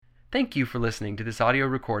Thank you for listening to this audio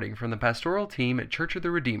recording from the pastoral team at Church of the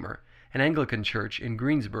Redeemer, an Anglican church in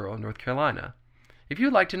Greensboro, North Carolina. If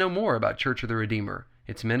you'd like to know more about Church of the Redeemer,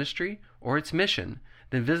 its ministry, or its mission,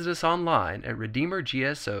 then visit us online at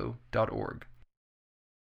redeemergso.org.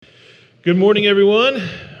 Good morning, everyone.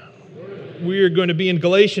 We are going to be in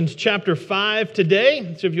Galatians chapter 5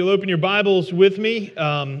 today. So if you'll open your Bibles with me,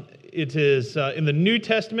 it is in the New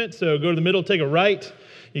Testament, so go to the middle, take a right.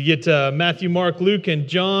 You get Matthew, Mark, Luke, and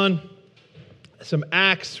John, some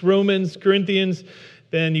Acts, Romans, Corinthians.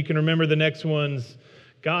 Then you can remember the next ones.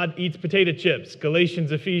 God eats potato chips.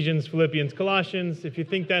 Galatians, Ephesians, Philippians, Colossians. If you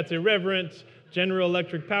think that's irreverent, General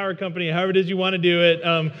Electric Power Company, however it is you want to do it,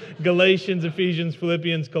 Galatians, Ephesians,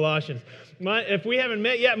 Philippians, Colossians. If we haven't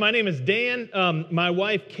met yet, my name is Dan. My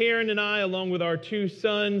wife Karen and I, along with our two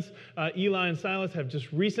sons, Eli and Silas, have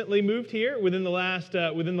just recently moved here within the last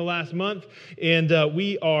month, and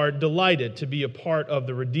we are delighted to be a part of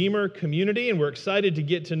the Redeemer community, and we're excited to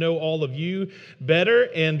get to know all of you better,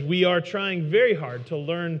 and we are trying very hard to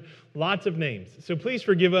learn lots of names. So please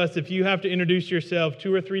forgive us if you have to introduce yourself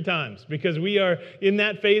 2 or 3 times, because we are in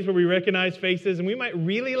that phase where we recognize faces, and we might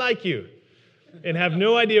really like you and have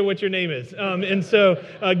no idea what your name is. And so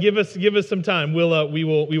give us some time. We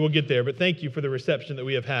will get there. But thank you for the reception that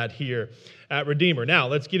we have had here at Redeemer. Now,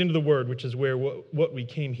 let's get into the Word, which is what we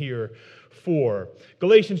came here for.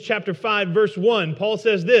 Galatians chapter 5, verse 1, Paul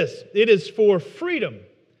says this: "It is for freedom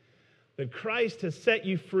that Christ has set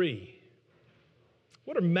you free."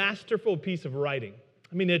 What a masterful piece of writing.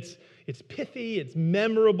 I mean, it's pithy, it's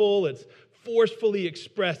memorable, it's forcefully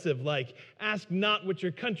expressive, like, ask not what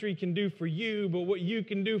your country can do for you, but what you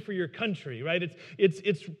can do for your country, right?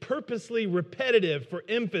 It's purposely repetitive for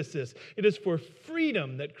emphasis. It is for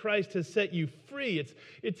freedom that Christ has set you free.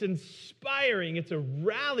 It's inspiring. It's a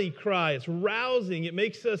rally cry. It's rousing. It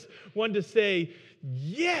makes us want to say,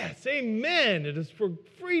 yes, amen. It is for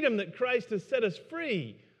freedom that Christ has set us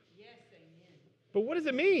free. Yes, amen. But what does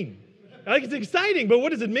it mean? Like, it's exciting, but what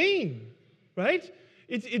does it mean, right?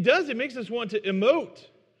 It makes us want to emote.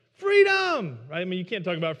 Freedom, right? I mean, you can't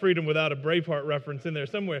talk about freedom without a Braveheart reference in there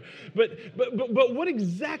somewhere. But what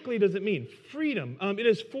exactly does it mean? Freedom. It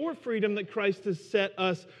is for freedom that Christ has set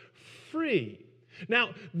us free. Now,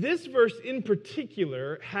 this verse in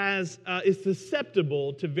particular is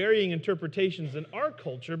susceptible to varying interpretations in our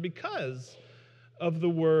culture because of the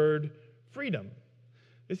word freedom.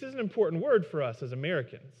 This is an important word for us as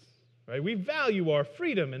Americans. Right? We value our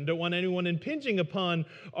freedom and don't want anyone impinging upon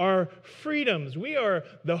our freedoms. We are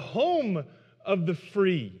the home of the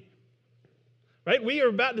free. Right? We are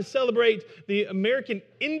about to celebrate the American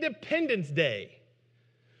Independence Day,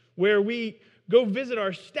 where we go visit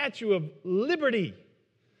our Statue of Liberty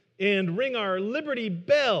and ring our Liberty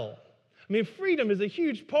Bell. I mean, freedom is a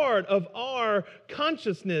huge part of our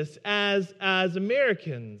consciousness as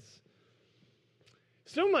Americans.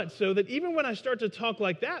 So much so that even when I start to talk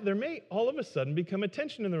like that, there may all of a sudden become a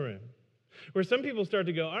tension in the room, where some people start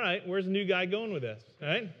to go, all right, where's the new guy going with this,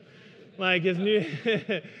 right? Like, is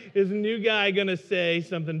the new guy going to say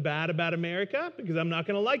something bad about America? Because I'm not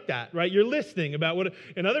going to like that, right? You're listening about what,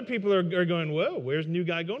 and other people are going, whoa, where's the new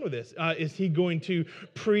guy going with this? Is he going to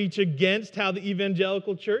preach against how the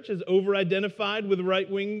evangelical church is over-identified with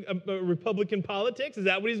right-wing Republican politics? Is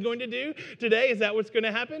that what he's going to do today? Is that what's going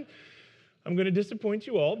to happen? I'm going to disappoint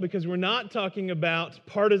you all because we're not talking about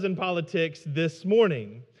partisan politics this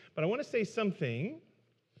morning. But I want to say something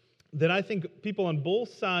that I think people on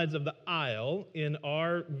both sides of the aisle in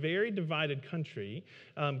our very divided country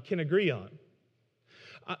can agree on.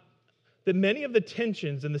 That many of the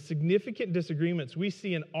tensions and the significant disagreements we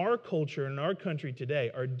see in our culture and our country today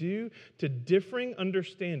are due to differing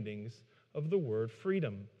understandings of the word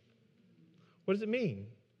freedom. What does it mean?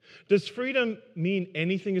 Does freedom mean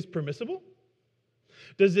anything is permissible?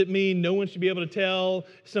 Does it mean no one should be able to tell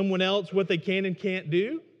someone else what they can and can't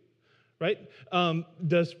do? Right?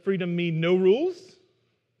 Does freedom mean no rules?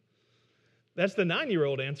 That's the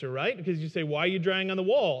 9-year-old answer, right? Because you say, why are you drawing on the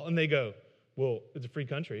wall? And they go, well, it's a free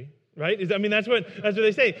country. Right? That's what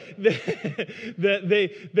they say.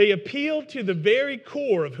 They appeal to the very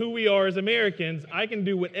core of who we are as Americans. I can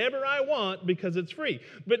do whatever I want because it's free.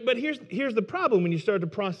 But here's the problem when you start to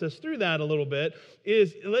process through that a little bit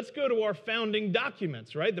is let's go to our founding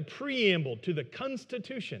documents, right? The preamble to the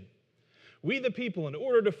Constitution. We the people, in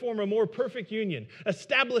order to form a more perfect union,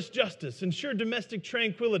 establish justice, ensure domestic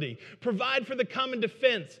tranquility, provide for the common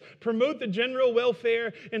defense, promote the general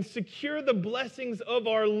welfare, and secure the blessings of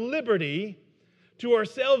our liberty to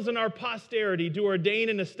ourselves and our posterity, to ordain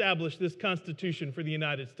and establish this Constitution for the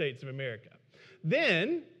United States of America.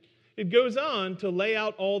 Then it goes on to lay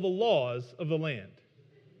out all the laws of the land.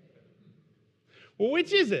 Well,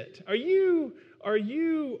 which is it? Are you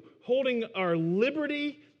holding our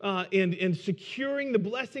liberty and securing the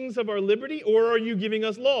blessings of our liberty, or are you giving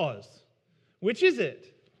us laws? Which is it?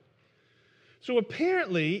 So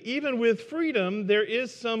apparently, even with freedom, there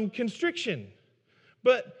is some constriction.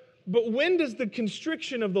 But when does the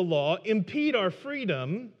constriction of the law impede our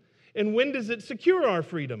freedom, and when does it secure our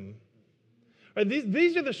freedom? Right,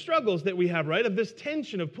 these are the struggles that we have, right, of this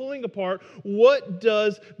tension of pulling apart what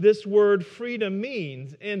does this word freedom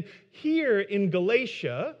means. And here in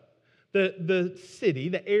Galatia, the city,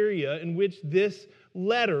 the area in which this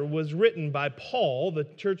letter was written by Paul, the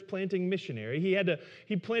church planting missionary.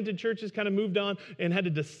 He planted churches, kind of moved on, and had to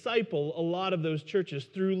disciple a lot of those churches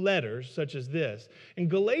through letters such as this. And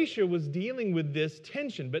Galatia was dealing with this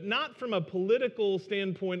tension, but not from a political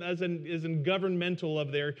standpoint as in governmental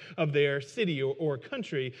of their city or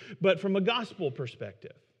country, but from a gospel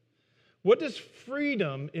perspective. What does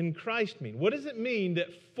freedom in Christ mean? What does it mean that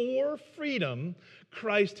for freedom,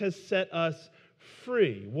 Christ has set us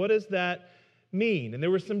free? What does that mean? And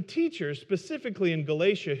there were some teachers, specifically in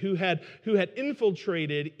Galatia, who had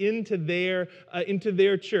infiltrated into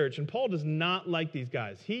their church. And Paul does not like these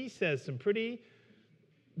guys. He says some pretty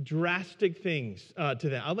drastic things to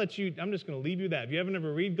them. I'm just going to leave you that. If you haven't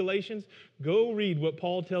ever read Galatians, go read what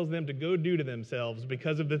Paul tells them to go do to themselves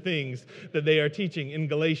because of the things that they are teaching in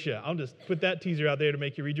Galatia. I'll just put that teaser out there to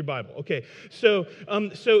make you read your Bible. Okay, so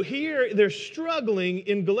here they're struggling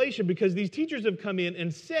in Galatia because these teachers have come in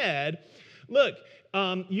and said, look,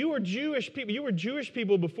 you were Jewish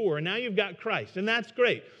people before, and now you've got Christ, and that's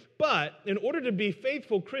great. But in order to be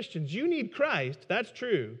faithful Christians, you need Christ, that's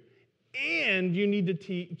true, and you need to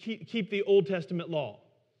keep the Old Testament law.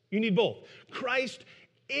 You need both. Christ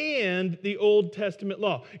and the Old Testament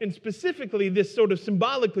law. And specifically, this sort of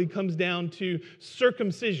symbolically comes down to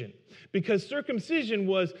circumcision. Because circumcision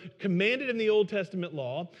was commanded in the Old Testament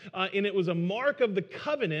law, and it was a mark of the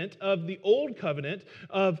covenant, of the Old Covenant,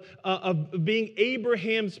 of being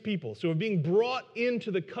Abraham's people. So of being brought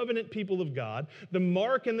into the covenant people of God. The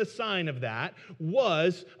mark and the sign of that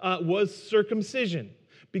was circumcision.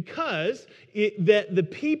 Because that the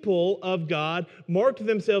people of God marked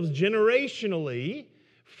themselves generationally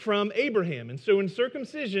from Abraham. And so in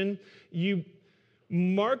circumcision, you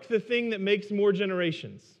mark the thing that makes more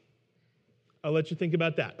generations. I'll let you think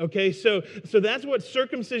about that. Okay, so that's what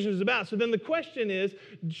circumcision is about. So then the question is,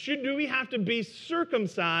 do we have to be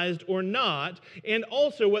circumcised or not? And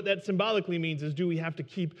also what that symbolically means is, do we have to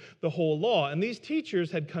keep the whole law? And these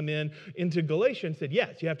teachers had come into Galatia and said,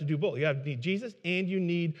 yes, you have to do both. You need Jesus and you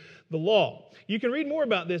need the law. You can read more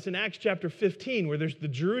about this in Acts chapter 15, where there's the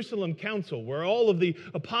Jerusalem Council, where all of the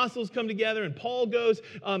apostles come together and Paul goes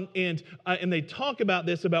and they talk about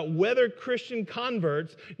this, about whether Christian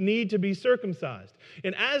converts need to be circumcised.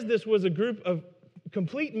 And as this was a group of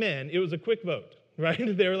complete men, it was a quick vote, right?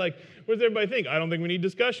 They were like, what does everybody think? I don't think we need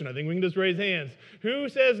discussion. I think we can just raise hands. Who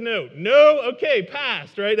says no? No? Okay,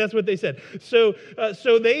 passed, right? That's what they said. So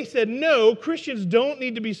they said, no, Christians don't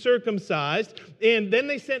need to be circumcised. And then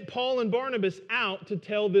they sent Paul and Barnabas out to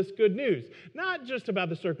tell this good news. Not just about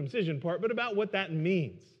the circumcision part, but about what that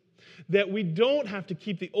means. That we don't have to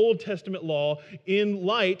keep the Old Testament law in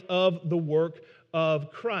light of the work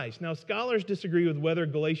of Christ. Now, scholars disagree with whether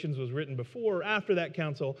Galatians was written before or after that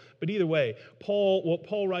council, but either way, what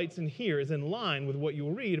Paul writes in here is in line with what you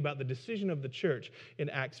will read about the decision of the church in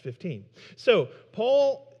Acts 15. So,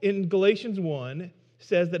 Paul in Galatians 1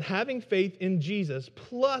 says that having faith in Jesus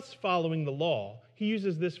plus following the law, he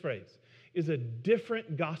uses this phrase, is a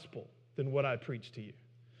different gospel than what I preach to you.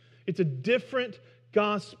 It's a different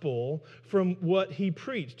gospel from what he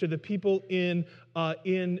preached to the people in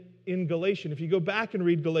Galatians. If you go back and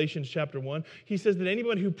read Galatians chapter 1, he says that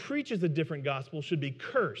anyone who preaches a different gospel should be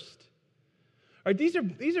cursed. All right, these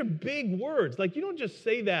are big words. Like, you don't just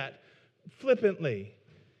say that flippantly.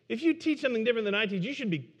 If you teach something different than I teach, you should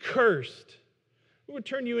be cursed. It would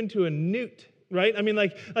turn you into a newt. Right? I mean,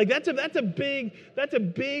 like that's a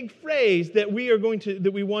big phrase that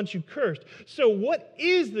we want you cursed. So what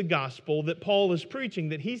is the gospel that Paul is preaching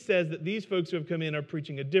that he says that these folks who have come in are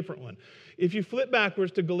preaching a different one? If you flip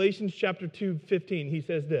backwards to Galatians chapter 2:15, he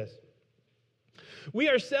says this. We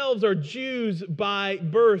ourselves are Jews by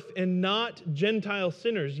birth and not Gentile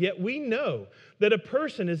sinners, yet we know that a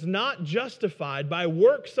person is not justified by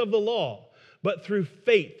works of the law, but through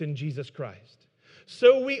faith in Jesus Christ.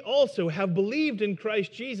 So we also have believed in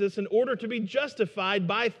Christ Jesus in order to be justified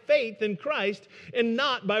by faith in Christ and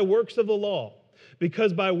not by works of the law.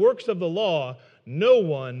 Because by works of the law, no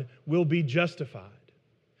one will be justified.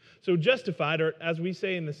 So justified, or as we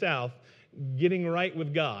say in the South, getting right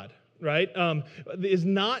with God, right, is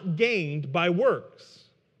not gained by works.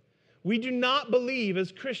 We do not believe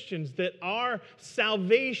as Christians that our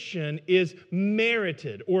salvation is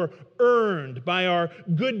merited or earned by our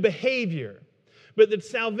good behavior, but that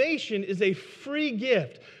salvation is a free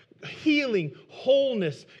gift, healing,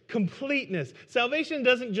 wholeness, completeness. Salvation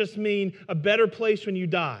doesn't just mean a better place when you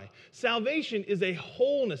die. Salvation is a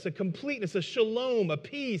wholeness, a completeness, a shalom, a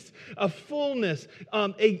peace, a fullness,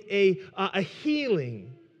 a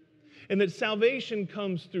healing. And that salvation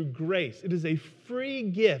comes through grace. It is a free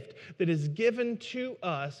gift that is given to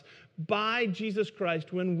us by Jesus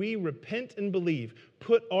Christ when we repent and believe,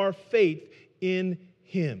 put our faith in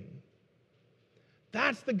Him.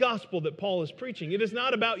 That's the gospel that Paul is preaching. It is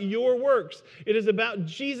not about your works. It is about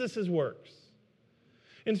Jesus' works.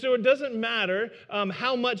 And so it doesn't matter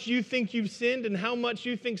how much you think you've sinned and how much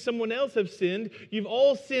you think someone else has sinned. You've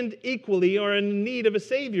all sinned equally or in need of a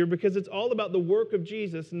Savior because it's all about the work of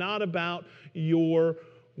Jesus, not about your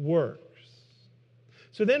works.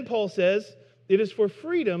 So then Paul says, it is for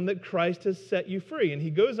freedom that Christ has set you free. And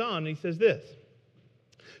he goes on and he says this,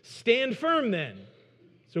 stand firm then.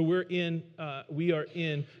 So we are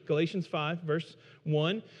in Galatians 5, verse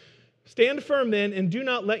 1. Stand firm then, and do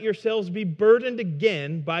not let yourselves be burdened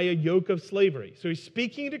again by a yoke of slavery. So he's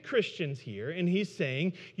speaking to Christians here, and he's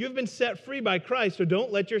saying, you have been set free by Christ, so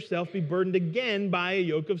don't let yourself be burdened again by a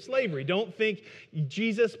yoke of slavery. Don't think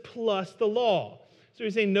Jesus plus the law. So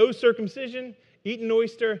he's saying no circumcision, eat an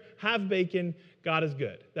oyster, have bacon, God is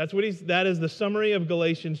good. That is the summary of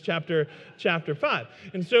Galatians chapter 5.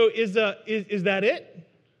 And so is that it?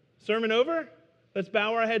 Sermon over? Let's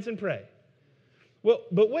bow our heads and pray. Well,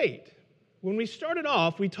 but wait. When we started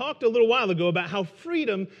off, we talked a little while ago about how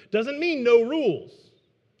freedom doesn't mean no rules.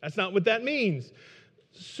 That's not what that means.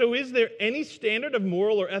 So is there any standard of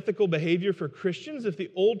moral or ethical behavior for Christians if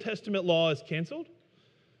the Old Testament law is canceled?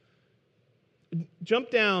 Jump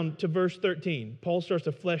down to verse 13. Paul starts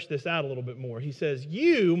to flesh this out a little bit more. He says,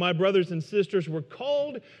 you, my brothers and sisters, were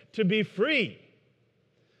called to be free.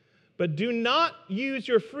 But do not use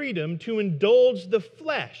your freedom to indulge the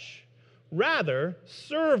flesh. Rather,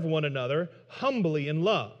 serve one another humbly in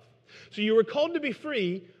love. So you were called to be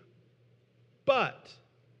free, but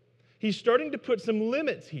he's starting to put some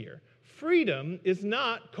limits here. Freedom is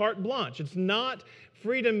not carte blanche. It's not,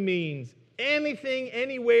 freedom means anything,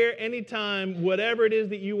 anywhere, anytime, whatever it is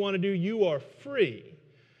that you want to do, you are free.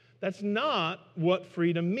 That's not what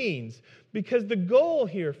freedom means. Because the goal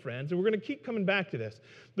here, friends, and we're going to keep coming back to this,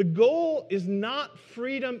 the goal is not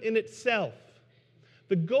freedom in itself.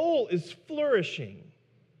 The goal is flourishing.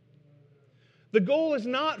 The goal is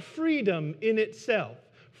not freedom in itself.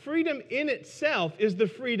 Freedom in itself is the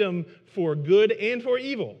freedom for good and for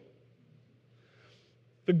evil.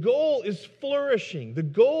 The goal is flourishing. The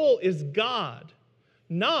goal is God,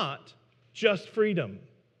 not just freedom.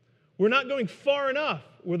 We're not going far enough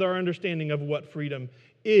with our understanding of what freedom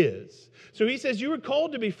is. So he says, you were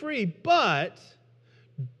called to be free, but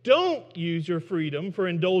don't use your freedom for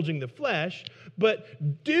indulging the flesh,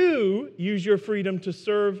 but do use your freedom to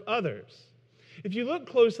serve others. If you look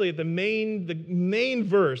closely at the main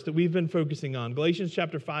verse that we've been focusing on, Galatians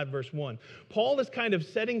chapter 5, verse 1, Paul is kind of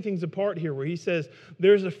setting things apart here where he says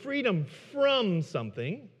there's a freedom from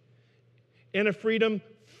something and a freedom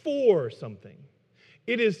for something.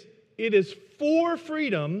 It is for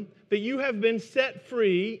freedom that you have been set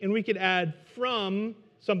free, and we could add from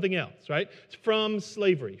something else, right? It's from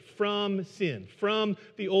slavery, from sin, from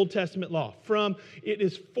the Old Testament law, it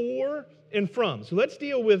is for and from. So let's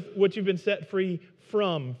deal with what you've been set free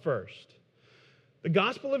from first. The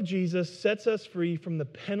gospel of Jesus sets us free from the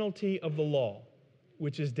penalty of the law,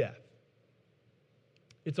 which is death.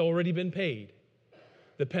 It's already been paid.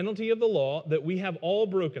 The penalty of the law that we have all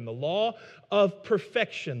broken, the law of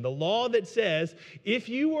perfection, the law that says, if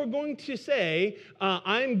you are going to say,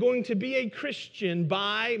 I'm going to be a Christian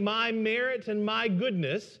by my merit and my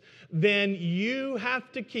goodness, then you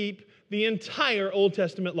have to keep the entire Old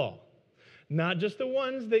Testament law. Not just the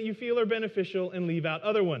ones that you feel are beneficial and leave out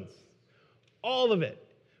other ones. All of it.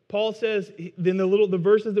 Paul says, then the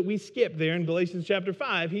verses that we skipped there in Galatians chapter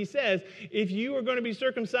 5, he says, if you are going to be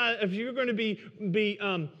circumcised, if you're going to be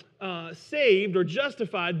saved or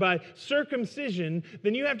justified by circumcision,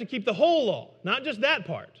 then you have to keep the whole law, not just that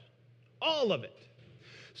part, all of it.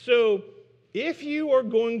 So if you are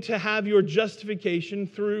going to have your justification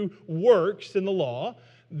through works in the law,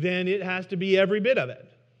 then it has to be every bit of it.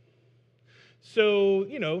 So,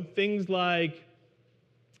 things like,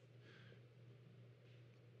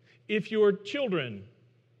 if your children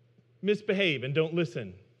misbehave and don't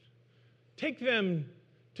listen, take them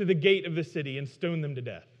to the gate of the city and stone them to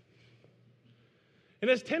death. And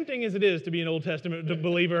as tempting as it is to be an Old Testament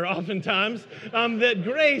believer oftentimes, that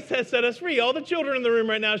grace has set us free. All the children in the room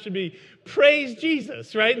right now should be, praise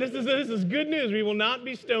Jesus, right? This is good news. We will not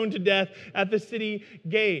be stoned to death at the city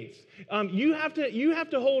gates. You have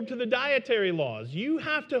to hold to the dietary laws. You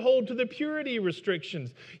have to hold to the purity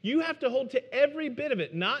restrictions. You have to hold to every bit of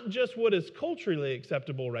it, not just what is culturally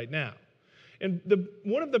acceptable right now. And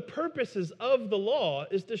one of the purposes of the law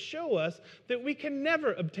is to show us that we can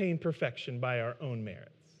never obtain perfection by our own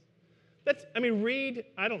merits. Read,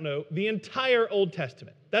 the entire Old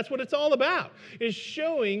Testament. That's what it's all about, is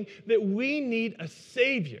showing that we need a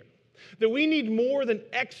Savior, that we need more than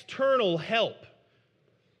external help.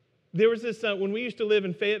 There was this, when we used to live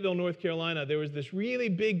in Fayetteville, North Carolina, there was this really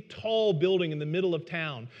big, tall building in the middle of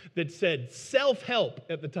town that said self-help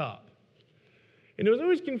at the top. And it was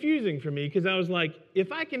always confusing for me because I was like,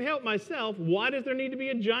 if I can help myself, why does there need to be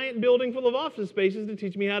a giant building full of office spaces to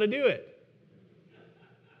teach me how to do it?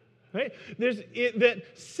 Right? That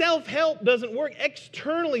self-help doesn't work.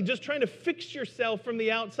 Externally, just trying to fix yourself from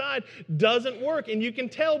the outside doesn't work. And you can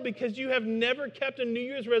tell because you have never kept a New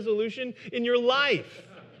Year's resolution in your life.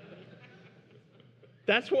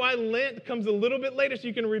 That's why Lent comes a little bit later, so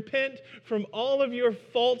you can repent from all of your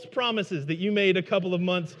false promises that you made a couple of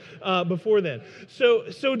months before then. So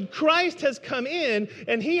Christ has come in,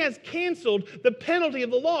 and he has canceled the penalty of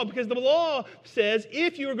the law, because the law says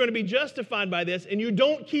if you are going to be justified by this and you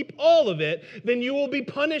don't keep all of it, then you will be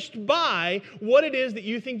punished by what it is that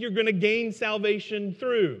you think you're going to gain salvation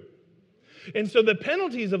through. And so the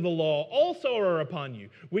penalties of the law also are upon you,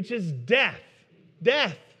 which is death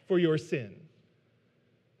for your sin.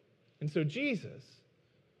 And so Jesus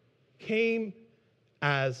came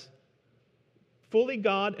as fully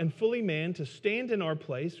God and fully man to stand in our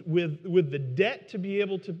place with the debt to be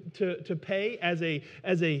able to pay as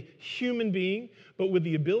a human being, but with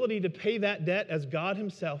the ability to pay that debt as God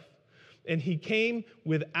himself. And he came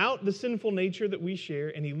without the sinful nature that we share,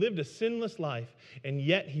 and he lived a sinless life, and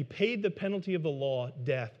yet he paid the penalty of the law,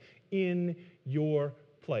 death, in your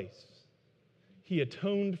place. He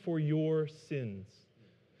atoned for your sins.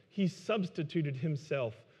 He substituted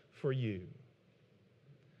himself for you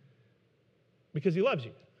because he loves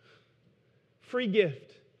you. Free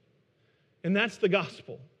gift. And that's the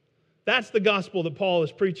gospel. That's the gospel that Paul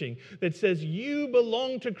is preaching, that says you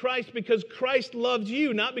belong to Christ because Christ loves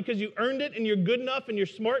you, not because you earned it and you're good enough and you're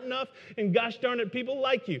smart enough and gosh darn it, people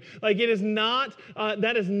like you. Like it is not,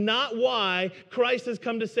 that is not why Christ has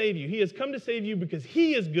come to save you. He has come to save you because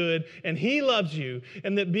he is good and he loves you,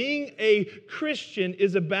 and that being a Christian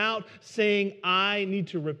is about saying, I need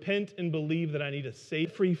to repent and believe that I need to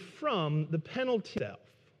save free from the penalty of self.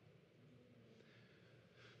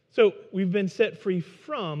 So we've been set free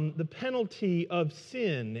from the penalty of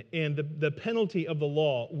sin and the penalty of the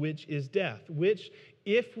law, which is death, which,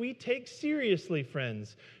 if we take seriously,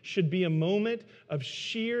 friends, should be a moment of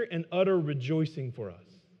sheer and utter rejoicing for us.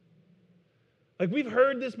 Like, we've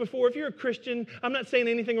heard this before. If you're a Christian, I'm not saying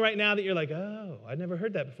anything right now that you're like, oh, I'd never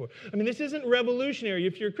heard that before. I mean, this isn't revolutionary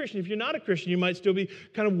if you're a Christian. If you're not a Christian, you might still be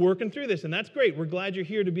kind of working through this, and that's great. We're glad you're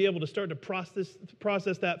here to be able to start to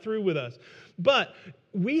process that through with us. But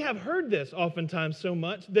we have heard this oftentimes so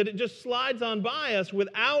much that it just slides on by us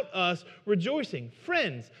without us rejoicing.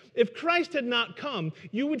 Friends, if Christ had not come,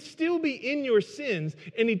 you would still be in your sins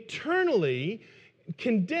and eternally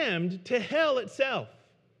condemned to hell itself,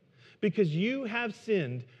 because you have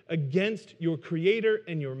sinned against your Creator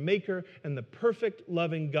and your Maker and the perfect,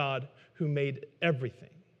 loving God who made everything.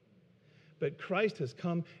 But Christ has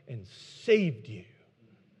come and saved you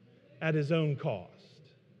at his own cost.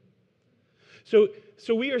 So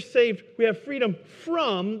we are saved, we have freedom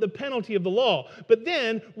from the penalty of the law. But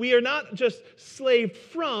then we are not just slaved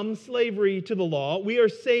from slavery to the law. We are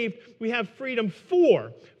saved, we have freedom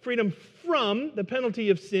from the penalty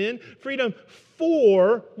of sin, freedom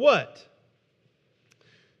for what?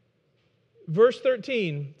 Verse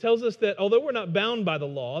 13 tells us that although we're not bound by the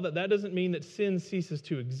law, that doesn't mean that sin ceases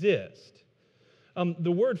to exist.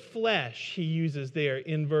 The word flesh he uses there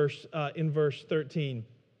in verse 13.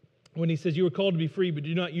 When he says, you are called to be free, but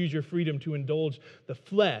do not use your freedom to indulge the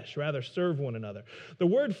flesh, rather serve one another. The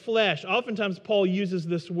word flesh, oftentimes Paul uses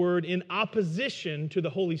this word in opposition to the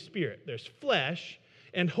Holy Spirit. There's flesh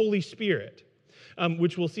and Holy Spirit,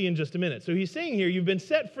 which we'll see in just a minute. So he's saying here, you've been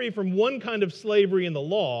set free from one kind of slavery in the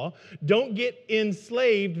law. Don't get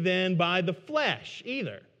enslaved then by the flesh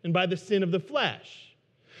either, and by the sin of the flesh.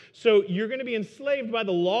 So you're going to be enslaved by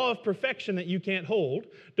the law of perfection that you can't hold.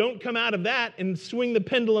 Don't come out of that and swing the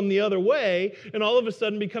pendulum the other way and all of a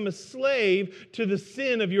sudden become a slave to the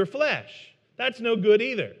sin of your flesh. That's no good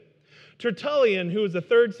either. Tertullian, who was a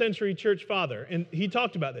 3rd century church father, and he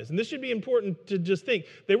talked about this, and this should be important to just think.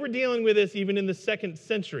 They were dealing with this even in the 2nd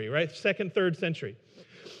century, right? 2nd, 3rd century.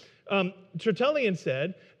 Tertullian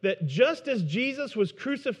said that just as Jesus was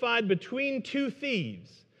crucified between 2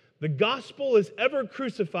 thieves, the gospel is ever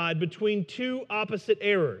crucified between 2 opposite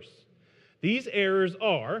errors. These errors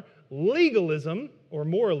are legalism or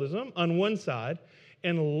moralism on one side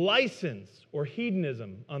and license or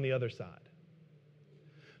hedonism on the other side.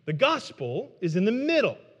 The gospel is in the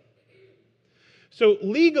middle. So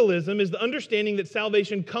legalism is the understanding that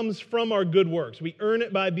salvation comes from our good works. We earn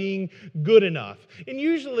it by being good enough. And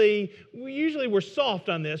usually we're soft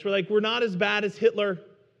on this. We're like, we're not as bad as Hitler,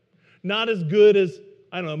 not as good as,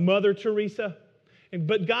 Mother Teresa.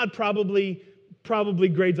 But God probably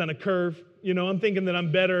grades on a curve. I'm thinking that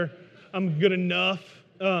I'm better, I'm good enough.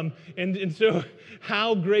 And so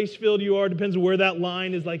how grace-filled you are depends on where that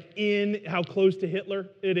line is, like in how close to Hitler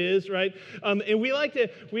it is, right? And we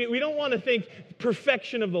don't want to think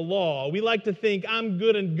perfection of the law. We like to think I'm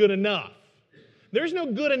good and good enough. There's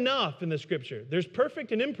no good enough in the Scripture. There's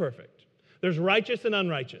perfect and imperfect. There's righteous and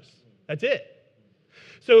unrighteous. That's it.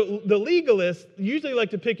 So the legalists usually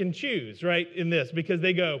like to pick and choose, right, in this, because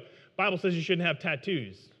they go, Bible says you shouldn't have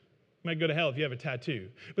tattoos. You might go to hell if you have a tattoo.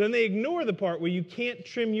 But then they ignore the part where you can't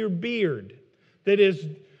trim your beard. That is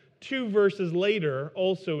 2 verses later,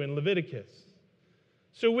 also in Leviticus.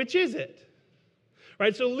 So which is it?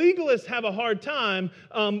 Right? So legalists have a hard time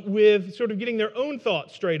with sort of getting their own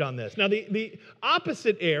thoughts straight on this. Now, the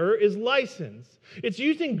opposite error is license. It's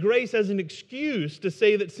using grace as an excuse to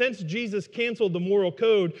say that since Jesus canceled the moral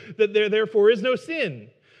code, that there therefore is no sin.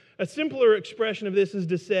 A simpler expression of this is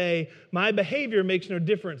to say, my behavior makes no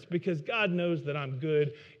difference because God knows that I'm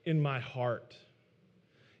good in my heart.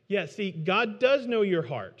 Yeah, see, God does know your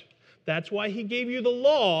heart. That's why He gave you the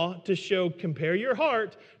law to compare your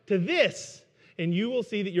heart to this, and you will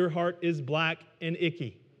see that your heart is black and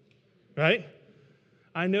icky, right?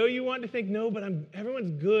 I know you want to think, no, but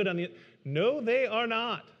everyone's good on the... No, they are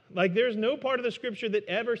not. Like, there's no part of the Scripture that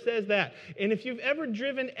ever says that. And if you've ever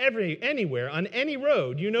driven anywhere on any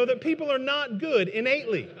road, you know that people are not good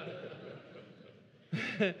innately.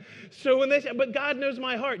 So when they say, but God knows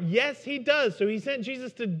my heart, yes, He does. So He sent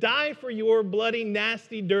Jesus to die for your bloody,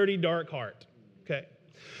 nasty, dirty, dark heart. Okay.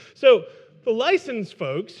 So the licensed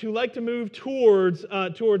folks who like to move towards,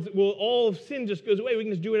 well, all of sin just goes away, we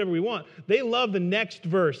can just do whatever we want. They love the next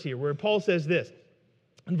verse here where Paul says this.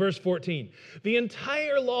 In verse 14, the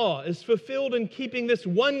entire law is fulfilled in keeping this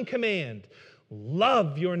one command: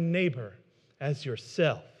 love your neighbor as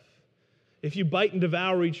yourself. If you bite and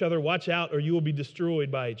devour each other, watch out or you will be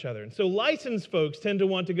destroyed by each other. And so licensed folks tend to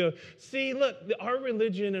want to go, see, look, our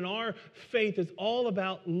religion and our faith is all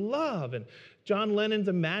about love. And John Lennon's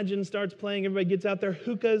Imagine starts playing. Everybody gets out their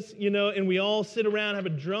hookahs, and we all sit around, have a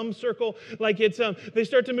drum circle. Like they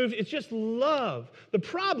start to move. It's just love. The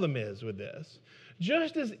problem is with this,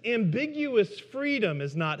 just as ambiguous freedom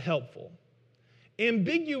is not helpful,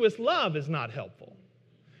 ambiguous love is not helpful.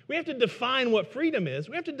 We have to define what freedom is.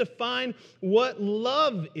 We have to define what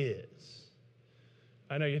love is.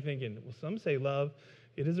 I know you're thinking, well, some say love,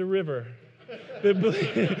 it is a river that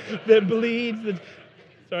bleeds.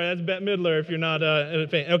 Sorry, that's Bette Midler if you're not a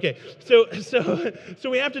fan. Okay, so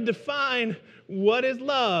we have to define what is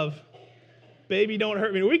love. Baby, don't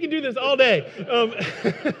hurt me. We can do this all day.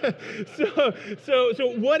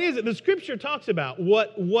 So what is it? The Scripture talks about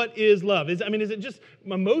what is love. Is it just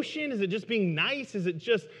emotion? Is it just being nice? Is it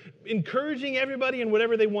just encouraging everybody in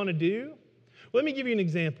whatever they want to do? Well, let me give you an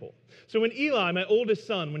example. So when Eli, my oldest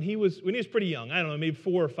son, when he was pretty young, I don't know, maybe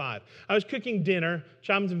 4 or 5, I was cooking dinner,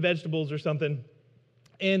 chopping some vegetables or something,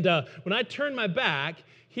 and when I turned my back,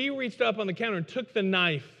 he reached up on the counter and took the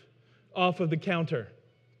knife off of the counter.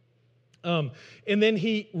 And then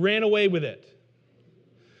he ran away with it.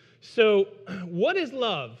 So what is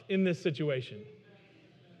love in this situation?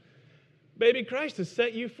 Baby, Christ has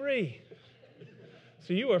set you free.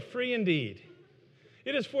 So you are free indeed.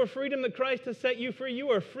 It is for freedom that Christ has set you free.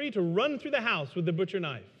 You are free to run through the house with the butcher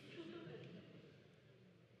knife.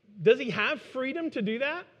 Does he have freedom to do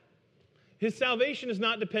that? His salvation is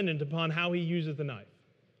not dependent upon how he uses the knife.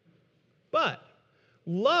 But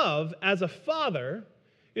love as a father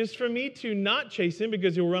is for me to not chase him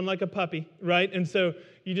because he'll run like a puppy, right? And so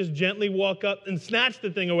you just gently walk up and snatch the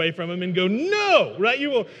thing away from him and go, no, right? You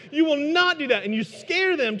will not do that. And you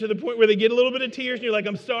scare them to the point where they get a little bit of tears and you're like,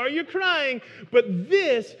 I'm sorry you're crying, but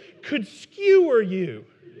this could skewer you,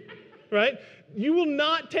 right? You will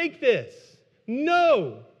not take this.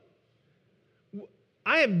 No.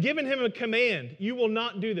 I have given him a command. You will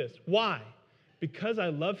not do this. Why? Because I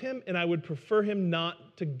love him and I would prefer him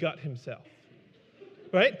not to gut himself.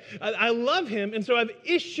 Right? I love him, and so I've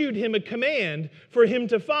issued him a command for him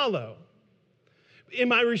to follow.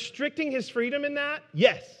 Am I restricting his freedom in that?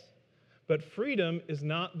 Yes. But freedom is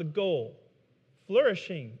not the goal.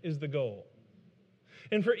 Flourishing is the goal.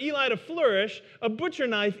 And for Eli to flourish, a butcher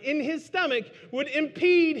knife in his stomach would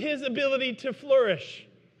impede his ability to flourish.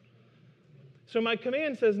 So my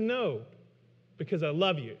command says no, because I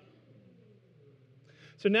love you.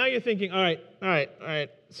 So now you're thinking, all right.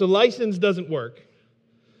 So license doesn't work.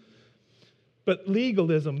 But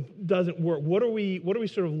legalism doesn't work. What are we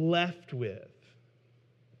sort of left with?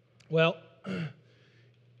 Well,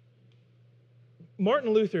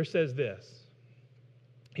 Martin Luther says this.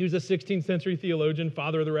 He was a 16th century theologian,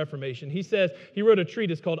 father of the Reformation. He wrote a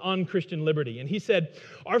treatise called On Christian Liberty, and he said,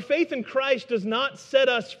 "Our faith in Christ does not set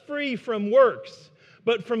us free from works,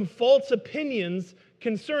 but from false opinions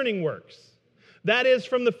concerning works. That is,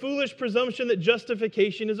 from the foolish presumption that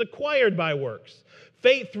justification is acquired by works.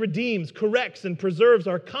 Faith redeems, corrects, and preserves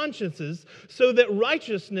our consciences so that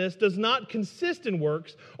righteousness does not consist in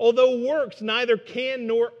works, although works neither can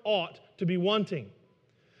nor ought to be wanting."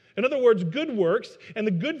 In other words, good works and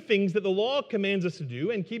the good things that the law commands us to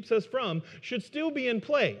do and keeps us from should still be in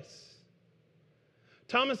place.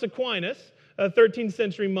 Thomas Aquinas, a 13th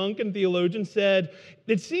century monk and theologian, said,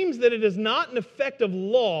 "It seems that it is not an effect of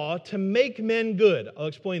law to make men good." I'll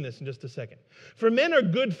explain this in just a second. "For men are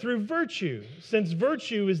good through virtue, since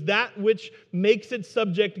virtue is that which makes its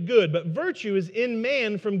subject good. But virtue is in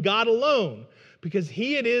man from God alone, because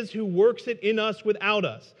he it is who works it in us without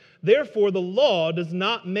us. Therefore, the law does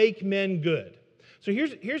not make men good." So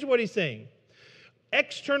here's what he's saying.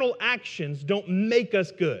 External actions don't make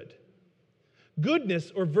us good.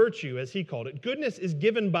 Goodness, or virtue, as he called it, goodness is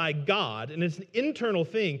given by God, and it's an internal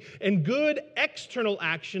thing. And good external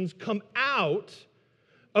actions come out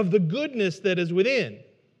of the goodness that is within.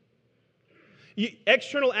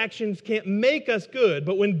 External actions can't make us good,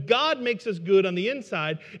 but when God makes us good on the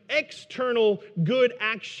inside, external good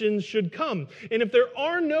actions should come. And if there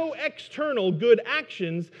are no external good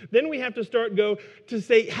actions, then we have to to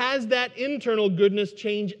say, has that internal goodness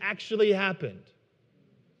change actually happened?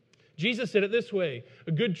 Jesus said it this way: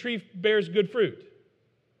 a good tree bears good fruit.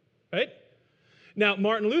 Right? Now,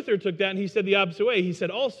 Martin Luther took that and he said the opposite way. He said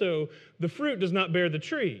also, the fruit does not bear the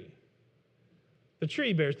tree. The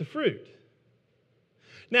tree bears the fruit.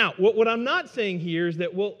 Now, what I'm not saying here is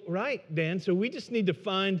that, well, right, Dan, so we just need to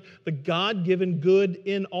find the God-given good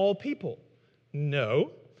in all people.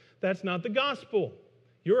 No, that's not the gospel.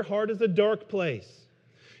 Your heart is a dark place.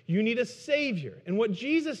 You need a Savior. And what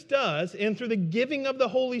Jesus does, and through the giving of the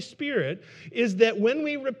Holy Spirit, is that when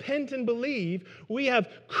we repent and believe, we have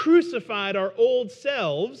crucified our old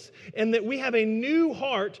selves, and that we have a new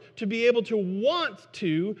heart to be able to want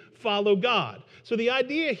to follow God. So the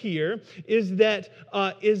idea here is that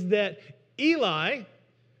Eli,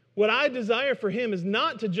 what I desire for him is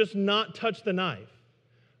not to just not touch the knife.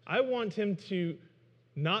 I want him to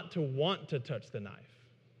not to want to touch the knife.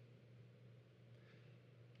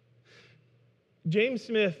 James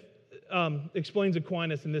Smith explains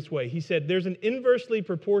Aquinas in this way. He said, there's an inversely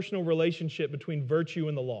proportional relationship between virtue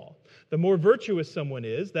and the law. The more virtuous someone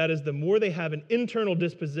is, that is, the more they have an internal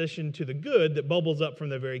disposition to the good that bubbles up from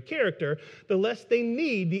their very character, the less they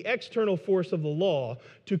need the external force of the law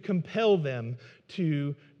to compel them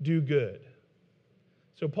to do good.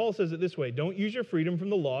 So Paul says it this way: don't use your freedom from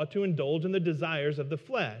the law to indulge in the desires of the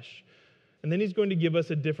flesh. And then he's going to give us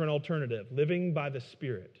a different alternative: living by the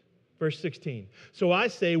Spirit. Verse 16, so I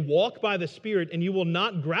say, walk by the Spirit, and you will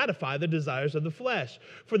not gratify the desires of the flesh.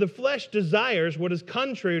 For the flesh desires what is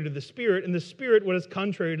contrary to the Spirit, and the Spirit what is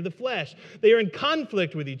contrary to the flesh. They are in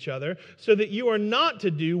conflict with each other, so that you are not to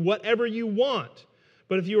do whatever you want.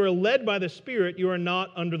 But if you are led by the Spirit, you are not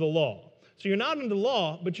under the law. So you're not under the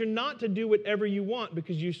law, but you're not to do whatever you want,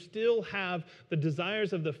 because you still have the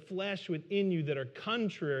desires of the flesh within you that are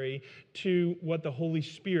contrary to what the Holy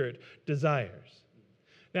Spirit desires.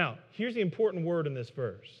 Now, here's the important word in this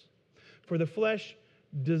verse. For the flesh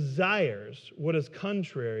desires what is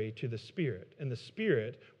contrary to the Spirit, and the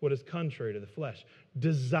Spirit what is contrary to the flesh.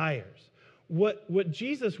 Desires. What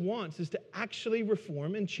Jesus wants is to actually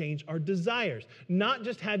reform and change our desires, not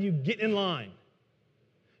just have you get in line.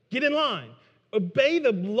 Get in line. Obey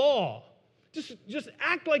the law. Just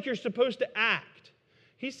act like you're supposed to act.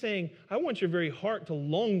 He's saying, I want your very heart to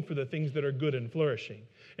long for the things that are good and flourishing,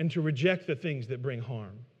 and to reject the things that bring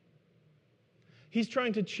harm. He's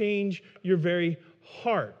trying to change your very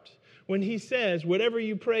heart. When he says, whatever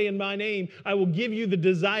you pray in my name, I will give you the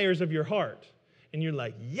desires of your heart. And you're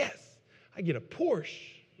like, yes, I get a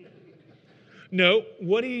Porsche. No,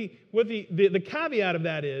 the caveat of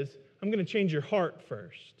that is, I'm going to change your heart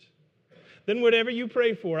first. Then whatever you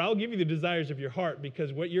pray for, I'll give you the desires of your heart,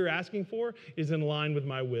 because what you're asking for is in line with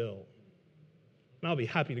my will. And I'll be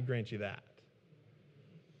happy to grant you that.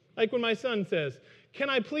 Like when my son says, "Can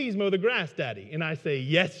I please mow the grass, Daddy?" And I say,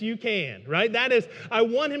 "Yes, you can," right? That is, I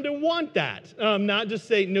want him to want that, not just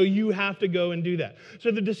say, "No, you have to go and do that."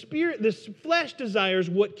 So this flesh desires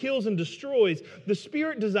what kills and destroys. The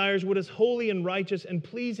Spirit desires what is holy and righteous and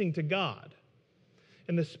pleasing to God.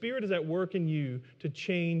 And the Spirit is at work in you to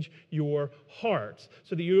change your hearts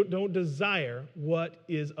so that you don't desire what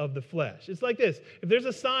is of the flesh. It's like this. If there's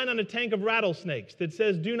a sign on a tank of rattlesnakes that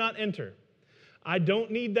says, "Do not enter," I don't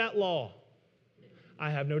need that law. I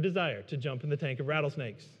have no desire to jump in the tank of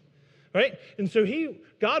rattlesnakes, right? And so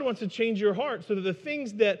God wants to change your heart so that the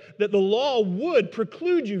things that the law would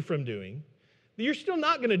preclude you from doing, that you're still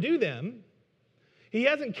not going to do them. He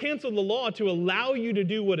hasn't canceled the law to allow you to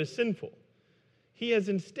do what is sinful. He has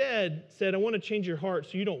instead said, "I want to change your heart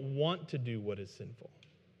so you don't want to do what is sinful.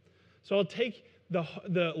 So I'll take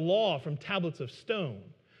the law from tablets of stone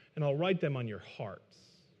and I'll write them on your hearts."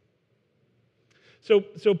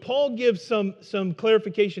 So Paul gives some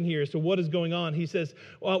clarification here as to what is going on. He says,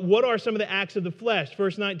 what are some of the acts of the flesh?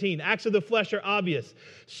 Verse 19, acts of the flesh are obvious.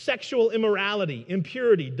 Sexual immorality,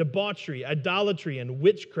 impurity, debauchery, idolatry, and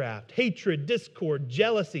witchcraft, hatred, discord,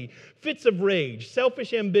 jealousy, fits of rage,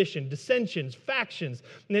 selfish ambition, dissensions, factions,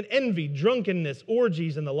 and then envy, drunkenness,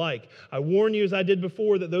 orgies, and the like. I warn you, as I did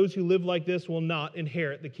before, that those who live like this will not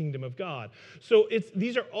inherit the kingdom of God. So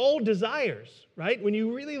these are all desires, right? When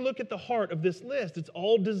you really look at the heart of this list, it's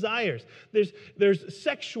all desires. There's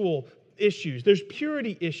sexual issues, there's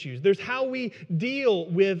purity issues, there's how we deal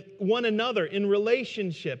with one another in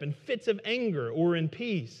relationship, in fits of anger or in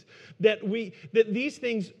peace. That these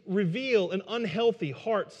things reveal an unhealthy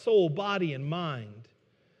heart, soul, body, and mind.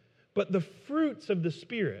 But the fruits of the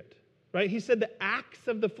Spirit, right? He said the acts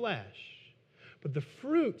of the flesh, but the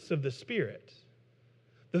fruits of the Spirit,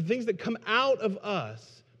 the things that come out of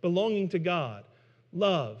us belonging to God: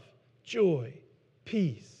 love, joy,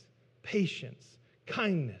 peace, patience,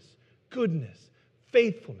 kindness, goodness,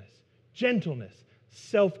 faithfulness, gentleness,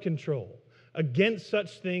 self-control. Against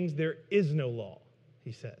such things there is no law,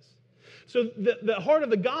 he says. So the heart of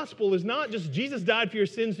the gospel is not just Jesus died for your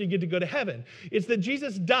sins so you get to go to heaven. It's that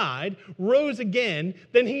Jesus died, rose again,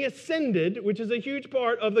 then he ascended, which is a huge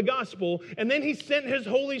part of the gospel, and then he sent his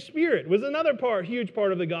Holy Spirit, was another huge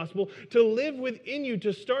part of the gospel, to live within you,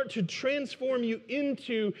 to start to transform you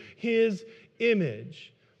into his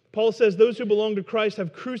image. Paul says those who belong to Christ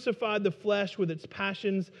have crucified the flesh with its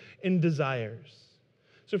passions and desires.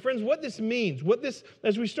 So friends, what this means,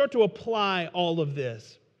 as we start to apply all of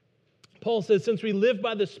this, Paul says, since we live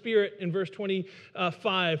by the Spirit, in verse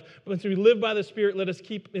 25, since we live by the Spirit, let us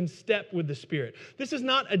keep in step with the Spirit. This is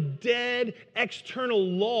not a dead external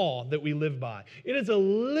law that we live by. It is a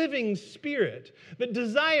living Spirit that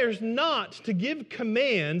desires not to give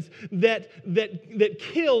commands that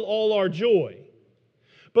kill all our joy.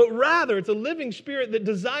 But rather, it's a living Spirit that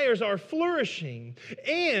desires our flourishing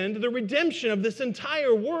and the redemption of this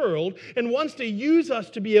entire world and wants to use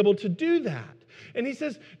us to be able to do that. And he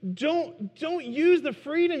says, don't use the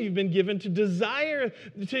freedom you've been given to desire,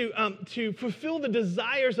 to fulfill the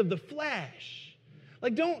desires of the flesh.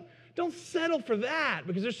 Like, don't settle for that,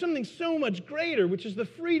 because there's something so much greater, which is the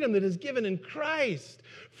freedom that is given in Christ.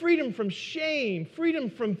 Freedom from shame, freedom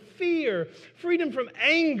from fear, freedom from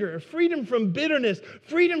anger, freedom from bitterness,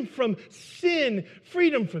 freedom from sin,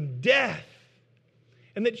 freedom from death.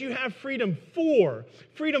 And that you have freedom for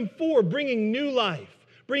bringing new life,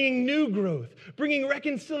 bringing new growth, bringing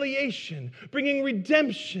reconciliation, bringing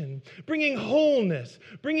redemption, bringing wholeness,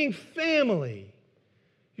 bringing family.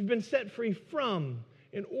 You've been set free from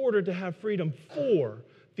in order to have freedom for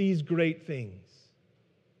these great things.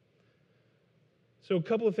 So a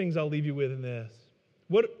couple of things I'll leave you with in this.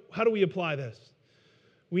 How do we apply this?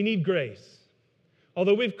 We need grace.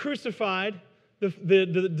 Although we've crucified the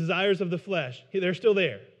desires of the flesh, they're still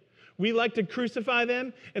there. We like to crucify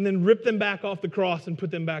them and then rip them back off the cross and put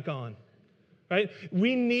them back on, right?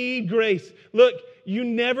 We need grace. Look, you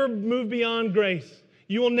never move beyond grace.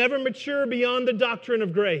 You will never mature beyond the doctrine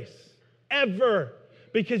of grace, ever,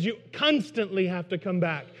 because you constantly have to come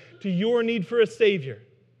back to your need for a Savior.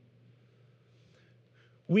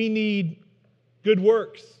 We need good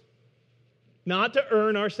works, not to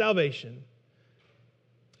earn our salvation,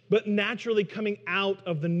 but naturally coming out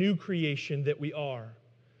of the new creation that we are.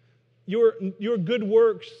 Your good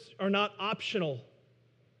works are not optional.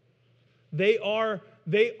 They are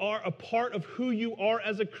a part of who you are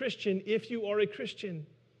as a Christian if you are a Christian.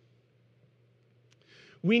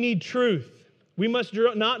 We need truth. We must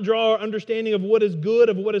not draw our understanding of what is good,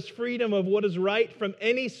 of what is freedom, of what is right from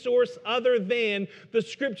any source other than the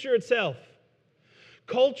Scripture itself.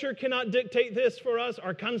 Culture cannot dictate this for us.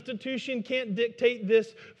 Our Constitution can't dictate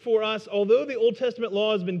this for us. Although the Old Testament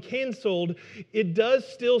law has been canceled, it does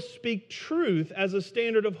still speak truth as a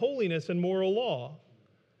standard of holiness and moral law.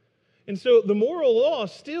 And so the moral law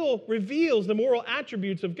still reveals the moral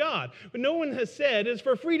attributes of God. But no one has said, it's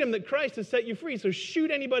for freedom that Christ has set you free, so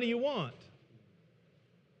shoot anybody you want.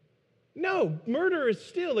 No, murder is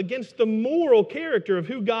still against the moral character of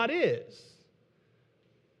who God is.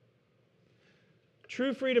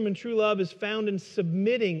 True freedom and true love is found in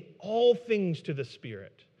submitting all things to the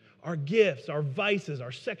Spirit. Our gifts, our vices,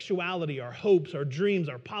 our sexuality, our hopes, our dreams,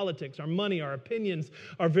 our politics, our money, our opinions,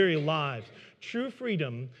 our very lives. True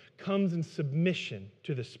freedom comes in submission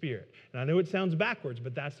to the Spirit. And I know it sounds backwards,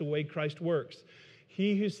 but that's the way Christ works.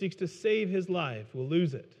 He who seeks to save his life will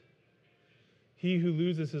lose it. He who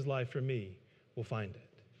loses his life for me will find it.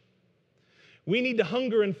 We need to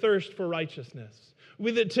hunger and thirst for righteousness.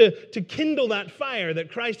 With it to kindle that fire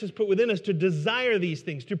that Christ has put within us, to desire these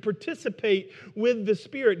things, to participate with the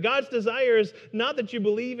Spirit. God's desire is not that you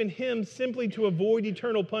believe in Him simply to avoid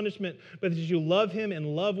eternal punishment, but that you love Him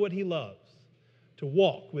and love what He loves, to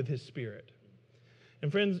walk with His Spirit.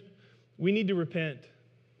 And friends, we need to repent.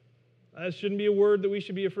 That shouldn't be a word that we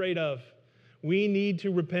should be afraid of. We need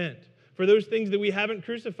to repent. For those things that we haven't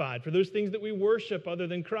crucified, for those things that we worship other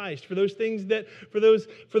than Christ, for those things that, for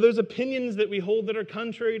those opinions that we hold that are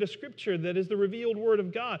contrary to Scripture, that is the revealed Word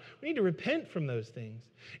of God. We need to repent from those things.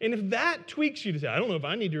 And if that tweaks you to say, I don't know if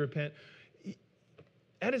I need to repent,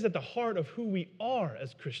 that is at the heart of who we are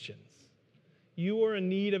as Christians. You are in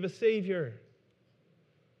need of a Savior.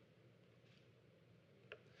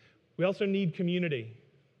 We also need community.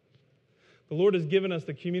 The Lord has given us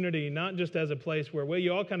the community not just as a place where, well,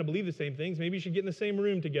 you all kind of believe the same things. Maybe you should get in the same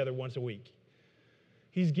room together once a week.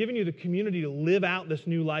 He's given you the community to live out this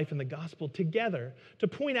new life in the gospel together, to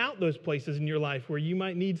point out those places in your life where you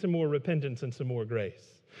might need some more repentance and some more grace,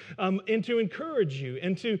 and to encourage you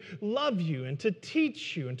and to love you and to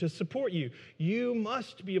teach you and to support you. You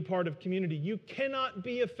must be a part of community. You cannot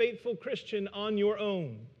be a faithful Christian on your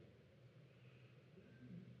own.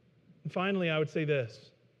 And finally, I would say this.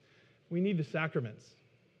 We need the sacraments.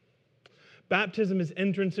 Baptism is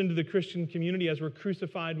entrance into the Christian community as we're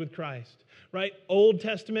crucified with Christ, right? Old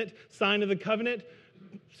Testament, sign of the covenant,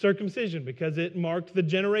 circumcision, because it marked the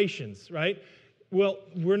generations, right? Well,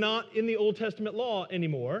 we're not in the Old Testament law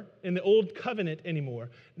anymore, in the Old Covenant anymore.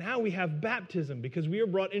 Now we have baptism because we are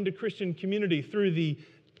brought into Christian community through the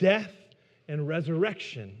death and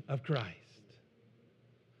resurrection of Christ.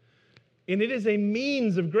 And it is a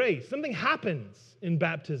means of grace. Something happens in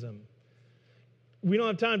baptism. We don't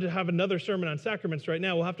have time to have another sermon on sacraments right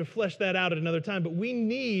now. We'll have to flesh that out at another time. But we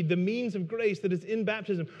need the means of grace that is in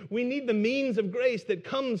baptism. We need the means of grace that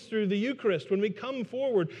comes through the Eucharist when we come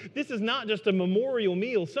forward. This is not just a memorial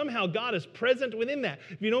meal. Somehow God is present within that.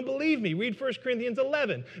 If you don't believe me, read 1 Corinthians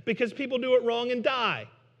 11, because people do it wrong and die.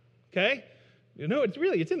 Okay? You know, it's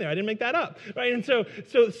in there. I didn't make that up. Right? And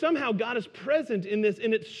so somehow God is present in this,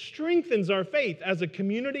 and it strengthens our faith as a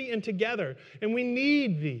community and together. And we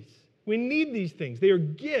need these. We need these things. They are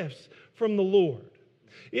gifts from the Lord.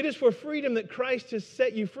 It is for freedom that Christ has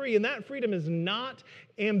set you free, and that freedom is not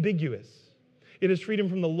ambiguous. It is freedom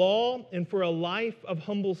from the law and for a life of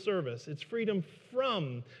humble service. It's freedom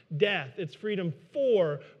from death. It's freedom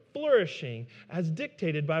for flourishing as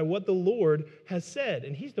dictated by what the Lord has said,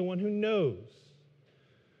 and He's the one who knows.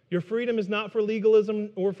 Your freedom is not for legalism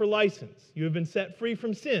or for license. You have been set free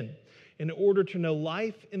from sin in order to know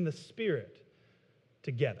life in the Spirit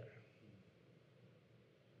together.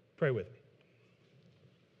 Pray with me.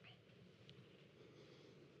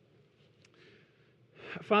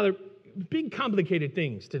 Father, big complicated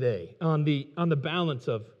things today on the balance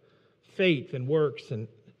of faith and works and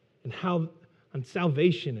how on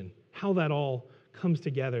salvation and how that all comes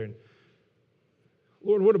together. And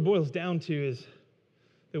Lord, what it boils down to is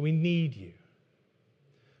that we need you.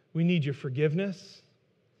 We need your forgiveness.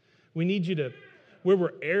 We need you to, where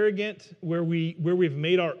we're arrogant, where we've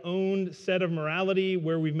made our own set of morality,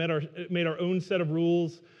 where we've made our own set of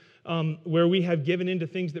rules, where we have given into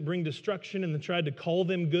things that bring destruction and then tried to call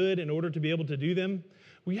them good in order to be able to do them,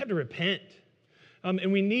 we have to repent.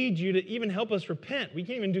 And we need you to even help us repent. We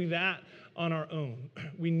can't even do that on our own.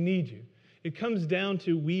 We need you. It comes down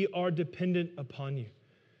to we are dependent upon you.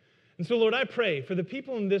 And so, Lord, I pray for the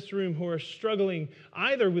people in this room who are struggling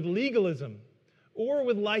either with legalism or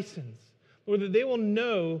with license, Lord, that they will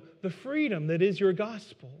know the freedom that is your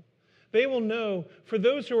gospel, They will know for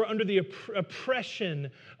those who are under the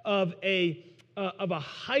oppression of a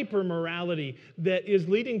hyper-morality that is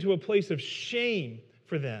leading to a place of shame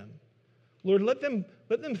for them. Lord, let them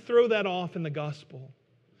throw that off in the gospel.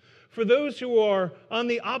 For those who are on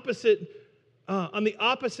the opposite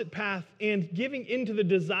path and giving into the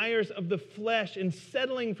desires of the flesh and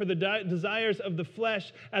settling for the desires of the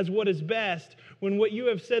flesh as what is best, when what you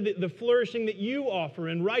have said, that the flourishing that you offer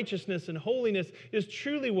in righteousness and holiness is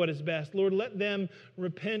truly what is best, Lord, let them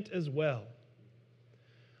repent as well.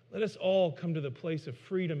 Let us all come to the place of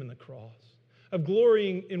freedom in the cross, of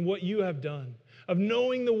glorying in what you have done, of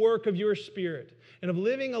knowing the work of your Spirit, and of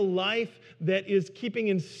living a life that is keeping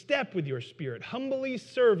in step with your Spirit, humbly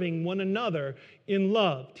serving one another in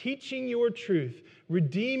love, teaching your truth,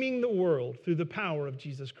 redeeming the world through the power of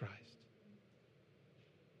Jesus Christ.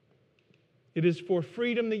 It is for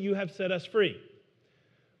freedom that you have set us free.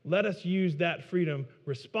 Let us use that freedom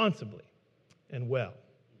responsibly and well.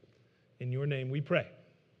 In your name we pray.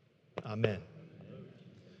 Amen.